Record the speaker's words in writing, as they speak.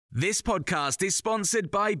This podcast is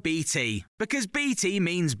sponsored by BT, because BT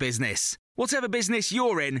means business. Whatever business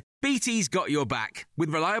you're in, BT's got your back, with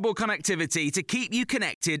reliable connectivity to keep you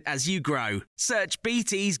connected as you grow. Search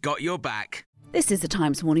BT's got your back. This is the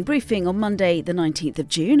Times morning briefing on Monday, the 19th of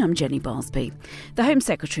June. I'm Jenny Barsby. The Home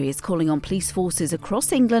Secretary is calling on police forces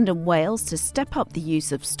across England and Wales to step up the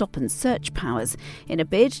use of stop and search powers in a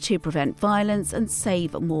bid to prevent violence and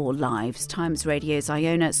save more lives. Times Radio's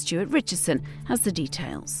Iona Stewart Richardson has the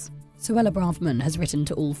details. Suella Braverman has written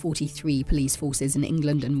to all 43 police forces in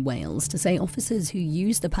England and Wales to say officers who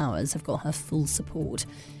use the powers have got her full support.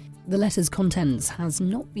 The letter's contents has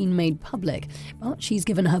not been made public, but she's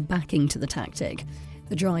given her backing to the tactic.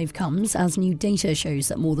 The drive comes as new data shows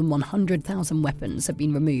that more than 100,000 weapons have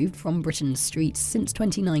been removed from Britain's streets since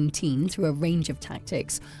 2019 through a range of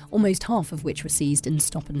tactics, almost half of which were seized in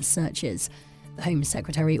stop and searches. The Home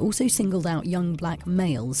Secretary also singled out young black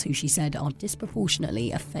males who she said are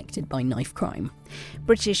disproportionately affected by knife crime.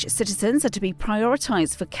 British citizens are to be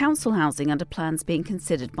prioritised for council housing under plans being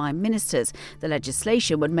considered by ministers. The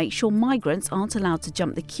legislation would make sure migrants aren't allowed to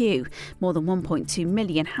jump the queue. More than 1.2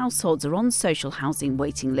 million households are on social housing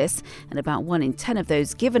waiting lists, and about 1 in 10 of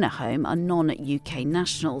those given a home are non-UK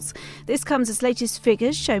nationals. This comes as latest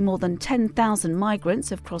figures show more than 10,000 migrants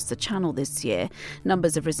have crossed the Channel this year.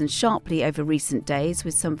 Numbers have risen sharply over recent days,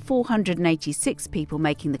 with some 486 people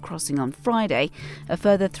making the crossing on Friday, a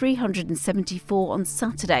further 374 on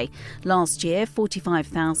Saturday. Last year,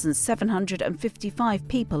 45,755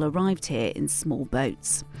 people arrived here in small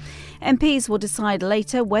boats. MPs will decide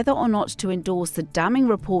later whether or not to endorse the damning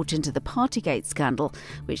report into the Partygate scandal,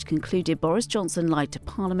 which concluded Boris Johnson lied to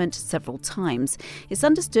Parliament several times. It's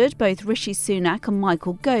understood both Rishi Sunak and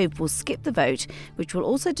Michael Gove will skip the vote, which will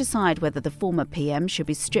also decide whether the former PM should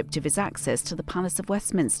be stripped of his access to the Palace of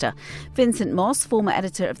Westminster. Vincent Moss, former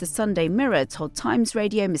editor of the Sunday Mirror, told Times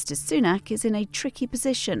Radio Mr Sunak is in a tricky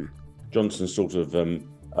position. Johnson sort of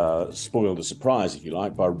spoiled the surprise, if you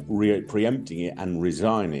like, by preempting it and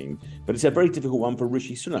resigning. But it's a very difficult one for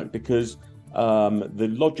Rishi Sunak because the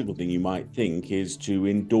logical thing you might think is to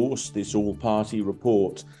endorse this all-party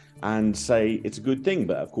report and say it's a good thing.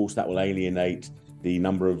 But of course, that will alienate the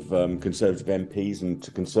number of Conservative MPs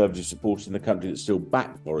and Conservative supporters in the country that still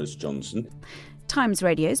back Boris Johnson. Times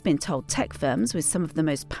Radio has been told tech firms with some of the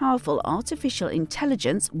most powerful artificial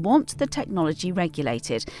intelligence want the technology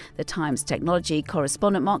regulated. The Times technology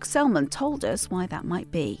correspondent Mark Selman told us why that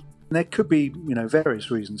might be. There could be,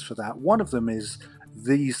 various reasons for that. One of them is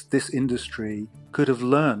this industry could have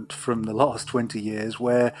learnt from the last 20 years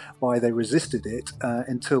whereby they resisted it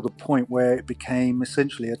until the point where it became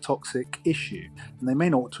essentially a toxic issue. And they may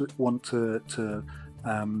not want to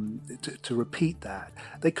repeat that.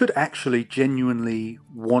 They could actually genuinely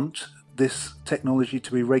want this technology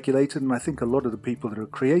to be regulated, and I think a lot of the people that are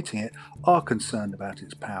creating it are concerned about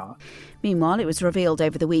its power. Meanwhile, it was revealed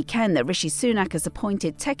over the weekend that Rishi Sunak has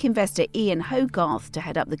appointed tech investor Ian Hogarth to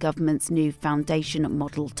head up the government's new foundation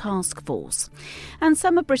model task force. And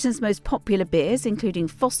some of Britain's most popular beers, including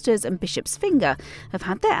Foster's and Bishop's Finger, have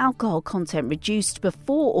had their alcohol content reduced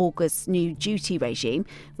before August's new duty regime,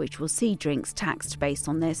 which will see drinks taxed based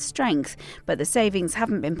on their strength. But the savings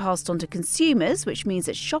haven't been passed on to consumers, which means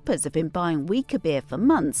that shoppers have been buying weaker beer for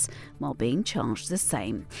months while being charged the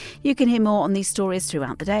same. You can hear more on these stories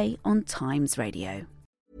throughout the day on Times Radio.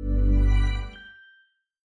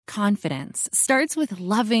 Confidence starts with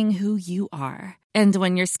loving who you are. And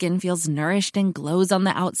when your skin feels nourished and glows on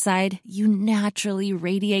the outside, you naturally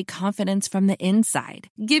radiate confidence from the inside.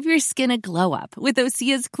 Give your skin a glow up with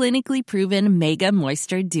Osea's clinically proven Mega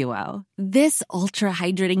Moisture Duo. This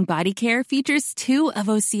ultra-hydrating body care features 2 of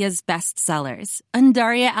Osea's best sellers,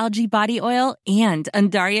 Undaria Algae Body Oil and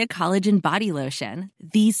Undaria Collagen Body Lotion.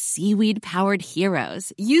 These seaweed-powered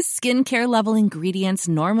heroes use skincare-level ingredients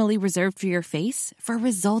normally reserved for your face for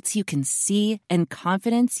results you can see and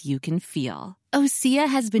confidence you can feel. Osea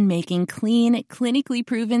has been making clean, clinically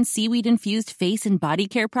proven seaweed-infused face and body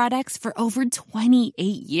care products for over 28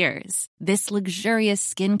 years. This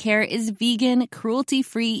luxurious skincare is vegan,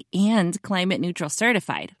 cruelty-free, and climate-neutral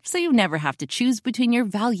certified, so you never have to choose between your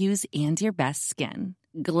values and your best skin.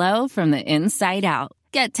 Glow from the inside out.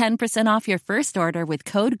 Get 10% off your first order with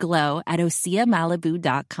code GLOW at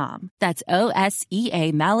OseaMalibu.com. That's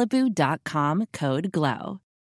OSEA Malibu.com, code GLOW.